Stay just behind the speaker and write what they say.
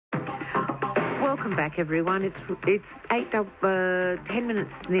Welcome back, everyone. It's 10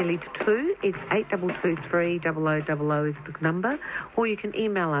 minutes nearly to 2. It's 8223 0000 is the number, or you can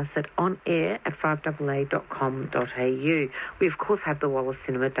email us at onair@5AA.com.au. We, of course, have the Wallace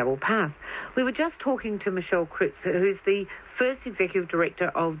Cinema Double Pass. We were just talking to Michelle Kritz, who's the first Executive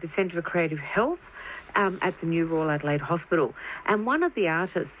Director of the Centre for Creative Health at the new Royal Adelaide Hospital. And one of the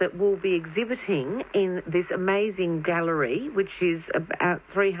artists that will be exhibiting in this amazing gallery, which is about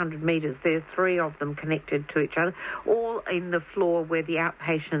 300 metres, there's 3 of them connected to each other, all in the floor where the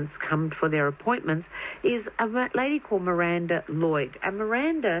outpatients come for their appointments, is a lady called Miranda Lloyd. And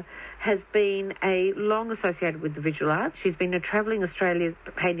Miranda has been long associated with the visual arts. She's been a travelling Australia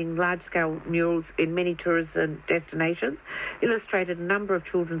painting large-scale murals in many tourism destinations, illustrated a number of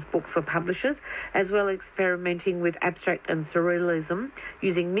children's books for publishers, as well as experimenting with abstract and surrealism,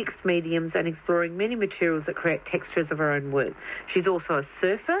 using mixed mediums and exploring many materials that create textures of her own work. She's also a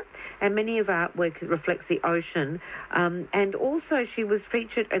surfer, and many of her artwork reflects the ocean. And also she was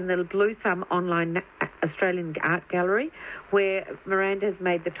featured in the Blue Thumb online Australian art gallery, where Miranda has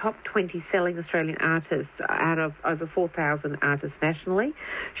made the top 20 selling Australian artists out of over 4,000 artists nationally.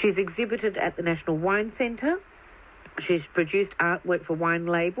 She's exhibited at the National Wine Centre. She's produced artwork for wine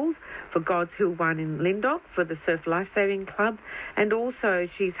labels, for God's Hill Wine in Lindau, for the Surf Lifesaving Club, and also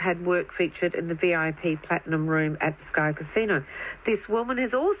she's had work featured in the VIP Platinum Room at the Sky Casino. This woman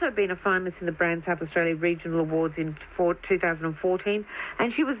has also been a finalist in the Brand South Australia Regional Awards in 2014,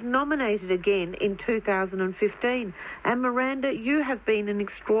 and she was nominated again in 2015. And Miranda, you have been an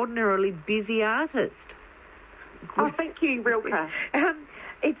extraordinarily busy artist. Oh, thank you, Rilka.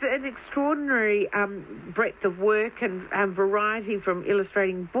 It's an extraordinary breadth of work and variety, from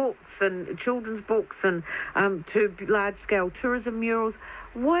illustrating books and children's books and to large-scale tourism murals.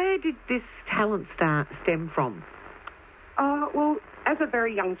 Where did this talent stem from? Well, as a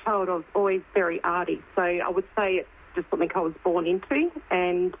very young child, I was always very arty, so I would say it's just something I was born into,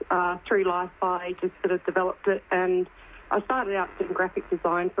 and through life I just sort of developed it, and I started out doing graphic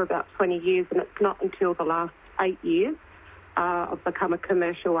design for about 20 years, and it's not until the last 8 years I've become a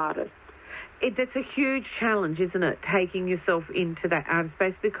commercial artist. That's a huge challenge, isn't it, taking yourself into that art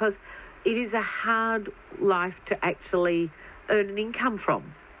space, because it is a hard life to actually earn an income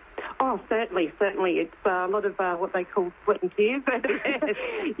from. Oh, certainly. It's a lot of what they call sweat and tears.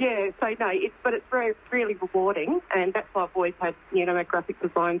 Yeah, so no, it's really rewarding, and that's why I've always had, a graphic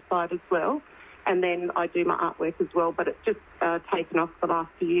design side as well. And then I do my artwork as well, but it's just taken off the last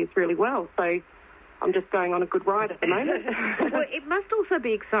few years really well. So I'm just going on a good ride at the moment. Well, it must also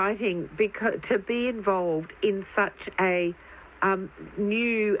be exciting to be involved in such a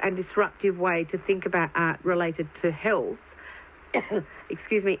new and disruptive way to think about art related to health.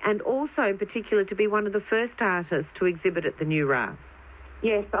 Excuse me, and also in particular to be one of the first artists to exhibit at the New RA.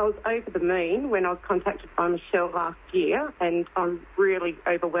 Yes, I was over the moon when I was contacted by Michelle last year, and I'm really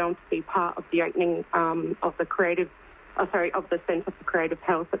overwhelmed to be part of the opening of the Centre for Creative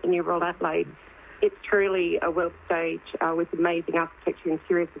Health at the New Royal Adelaide. It's truly a world stage with amazing architecture,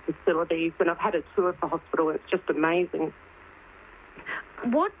 interiors and facilities, and I've had a tour of the hospital. It's just amazing.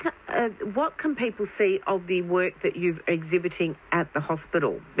 What can people see of the work that you're exhibiting at the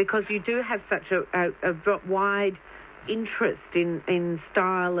hospital? Because you do have such a wide interest in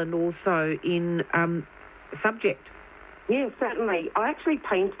style and also in subject. Yeah, certainly. I actually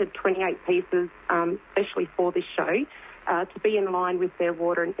painted 28 pieces especially for this show to be in line with their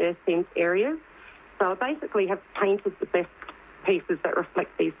water and earth themed areas. So I basically have painted the best pieces that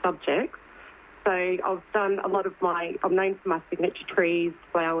reflect these subjects. So I've done I'm known for my signature trees,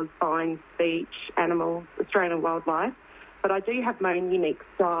 flowers, vines, beach, animals, Australian wildlife. But I do have my own unique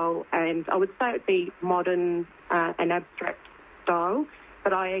style, and I would say it would be modern and abstract style.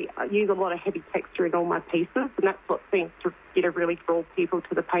 But I use a lot of heavy texture in all my pieces, and that's what seems to really draw people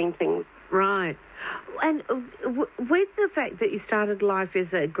to the paintings. Right. And with the fact that you started life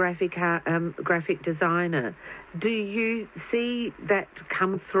as a graphic designer, do you see that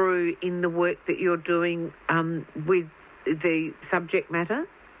come through in the work that you're doing with the subject matter?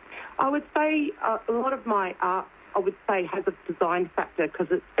 I would say a lot of my art, has a design factor,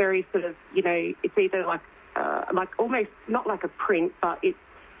 because it's very sort of, it's either like almost not like a print, but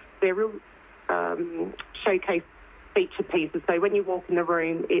they're real showcase feature pieces. So when you walk in the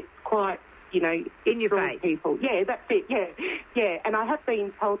room, it's quite, in your face. People. Yeah, that's it. Yeah. And I have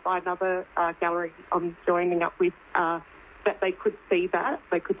been told by another gallery I'm joining up with that they could see that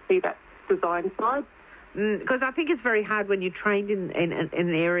design side. Because I think it's very hard when you're trained in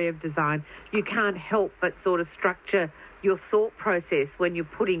an area of design. You can't help but sort of structure your thought process when you're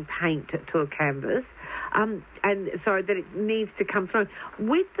putting paint to a canvas. and so that it needs to come through.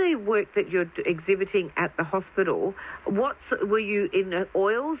 With the work that you're exhibiting at the hospital, were you in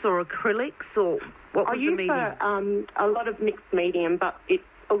oils or acrylics, or what was the medium? I use a lot of mixed medium, but it's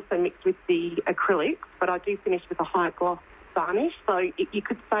also mixed with the acrylics, but I do finish with a high gloss varnish, so you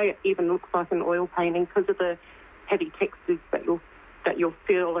could say it even looks like an oil painting because of the heavy textures that you'll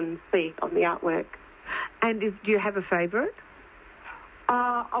feel and see on the artwork. And do you have a favourite?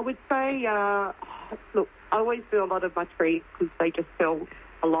 I would say, look, I always do a lot of my trees because they just sell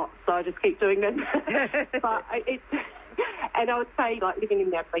a lot, so I just keep doing them. And I would say, like, living in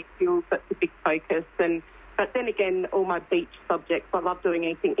the Adelaide Hills, that's a big focus. But then again, all my beach subjects, I love doing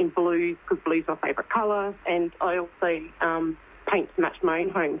anything in blues because blue's my favourite colour, and I also paint to match my own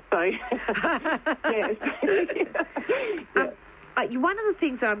home. So, yes. One of the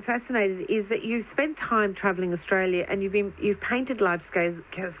things that I'm fascinated is that you've spent time travelling Australia and you've painted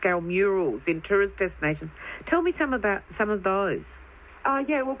large-scale murals in tourist destinations. Tell me some of those.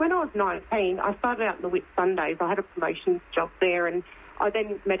 Well, when I was 19, I started out in the Whitsundays. I had a promotions job there, and I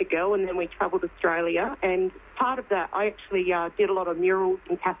then met a girl, and then we travelled Australia. And part of that, I actually did a lot of murals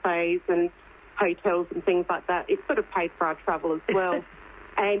in cafes and hotels and things like that. It sort of paid for our travel as well.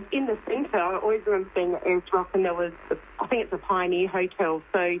 And in the centre, I always remember being at Ayers Rock, and there was, I think it's a Pioneer Hotel,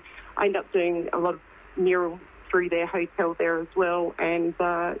 so I ended up doing a lot of murals through their hotel there as well. And,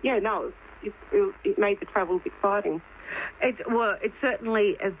 it made the travels exciting. It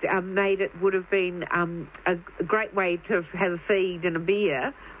certainly would have been a great way to have a feed and a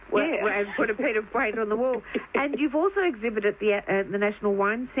beer and put a bit of paint on the wall. And you've also exhibited at the National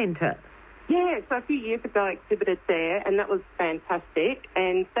Wine Centre. Yeah, so a few years ago I exhibited there, and that was fantastic.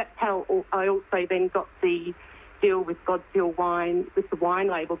 And that's how I also then got the deal with Godseal Wine, with the wine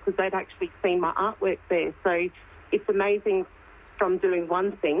label, because they'd actually seen my artwork there. So it's amazing. From doing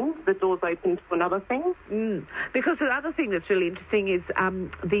one thing, the doors open to another thing. Because the other thing that's really interesting is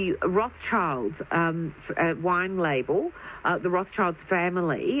the Rothschilds wine label, the Rothschilds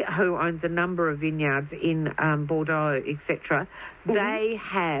family, who owns a number of vineyards in Bordeaux, etc. They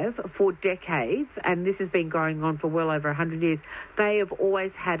have, for decades, and this has been going on for well over 100 years, they have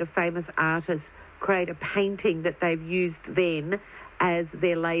always had a famous artist create a painting that they've used then as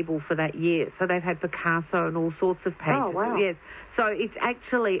their label for that year. So they've had Picasso and all sorts of painters. Oh, wow. Yes. So it's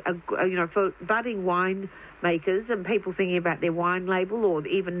actually, for budding wine makers and people thinking about their wine label or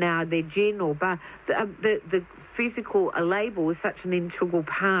even now their gin or bar, the physical label is such an integral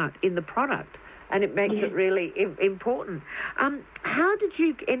part in the product, and it makes it really important. How did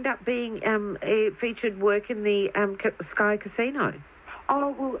you end up being featured work in the Sky Casino?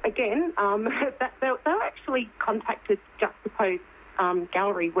 Oh, well, again, they were actually contacted Juxtapose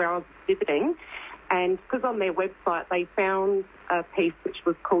Gallery where I was visiting, and because on their website they found a piece which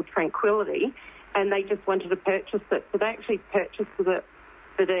was called Tranquility, and they just wanted to purchase it. So they actually purchased it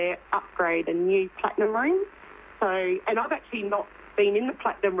for their upgrade and new platinum room. So, and I've actually not been in the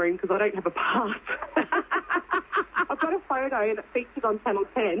platinum room because I don't have a pass. I've got a photo and it featured on Channel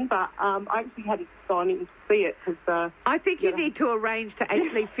 10, but I actually hadn't gone in to see it. Cause, I think you need to arrange to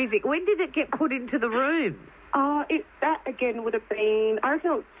actually physically. When did it get put into the room? That again would have been, I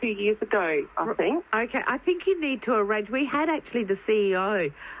reckon it was 2 years ago, I think. Okay, I think you need to arrange. We had actually the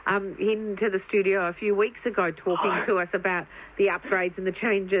CEO into the studio a few weeks ago talking to us about the upgrades and the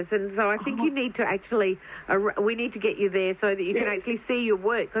changes, and so I think you need to actually, we need to get you there so that you can actually see your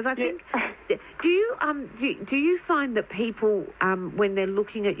work, because I think, do you find that people, when they're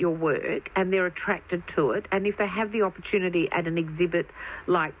looking at your work and they're attracted to it, and if they have the opportunity at an exhibit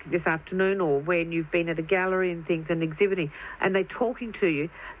like this afternoon or when you've been at a gallery and things and exhibiting, and they're talking to you,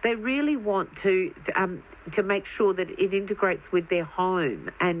 they really want to make sure that it integrates with their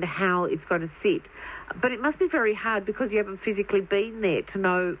home and how it's going to sit. But it must be very hard because you haven't physically been there to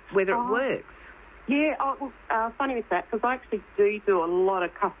know whether it works. Yeah, funny with that, because I actually do a lot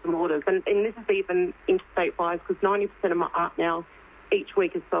of custom orders, and this is even interstate-wise, because 90% of my art now each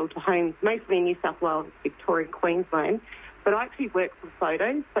week is sold to homes, mostly in New South Wales, Victoria and Queensland. But I actually work with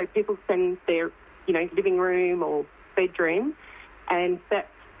photos, so people send their living room or bedroom, and that's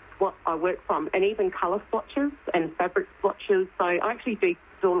what I work from, and even colour swatches and fabric swatches. So I actually do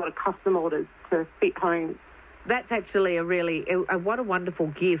a lot of custom orders to fit homes. That's actually what a wonderful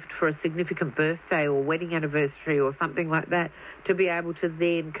gift for a significant birthday or wedding anniversary or something like that, to be able to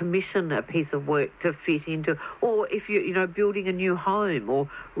then commission a piece of work to fit into, or if you're building a new home or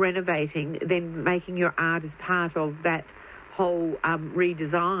renovating, then making your art as part of that whole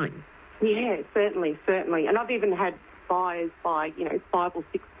redesign. Yeah, certainly. And I've even had buyers buy, 5 or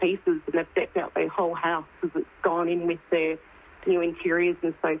 6 pieces, and they've decked out their whole house because it's gone in with their new interiors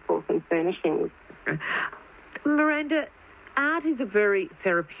and so forth and furnishings. Miranda, art is a very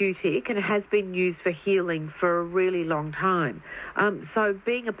therapeutic and has been used for healing for a really long time. So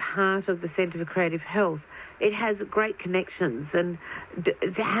being a part of the Centre for Creative Health, it has great connections. And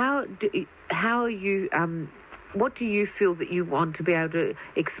how are you? What do you feel that you want to be able to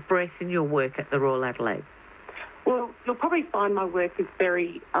express in your work at the Royal Adelaide? Well, you'll probably find my work is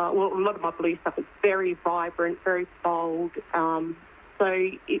very, a lot of my blue stuff is very vibrant, very bold.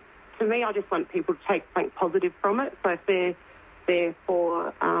 To me, I just want people to take something positive from it. So if they're there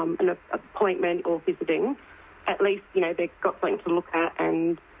for an appointment or visiting, at least, they've got something to look at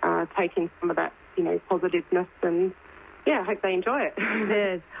and take in some of that, positiveness, and I hope they enjoy it.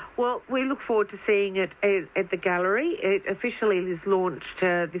 Yes. Well, we look forward to seeing it at the gallery. It officially is launched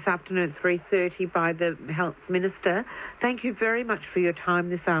this afternoon at 3:30 by the Health Minister. Thank you very much for your time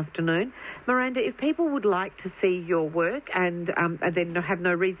this afternoon. Miranda, if people would like to see your work and then have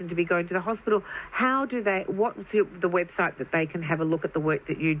no reason to be going to the hospital, what's the website that they can have a look at the work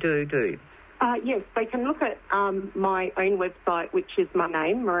that you do? Yes, they can look at my own website, which is my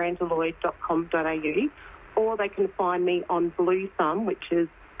name, mirandalloyd.com.au, or they can find me on Blue Thumb, which is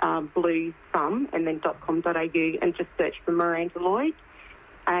Blue Thumb, and then .com.au, and just search for Miranda Lloyd.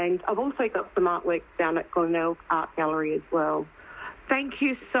 And I've also got some artwork down at Glenelg Art Gallery as well. Thank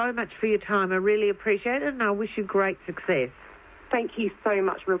you so much for your time. I really appreciate it, and I wish you great success. Thank you so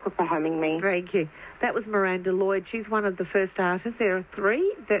much, Rilke, for having me. Thank you. That was Miranda Lloyd. She's one of the first artists. There are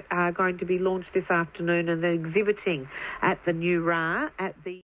 3 that are going to be launched this afternoon, and they're exhibiting at the new RA at the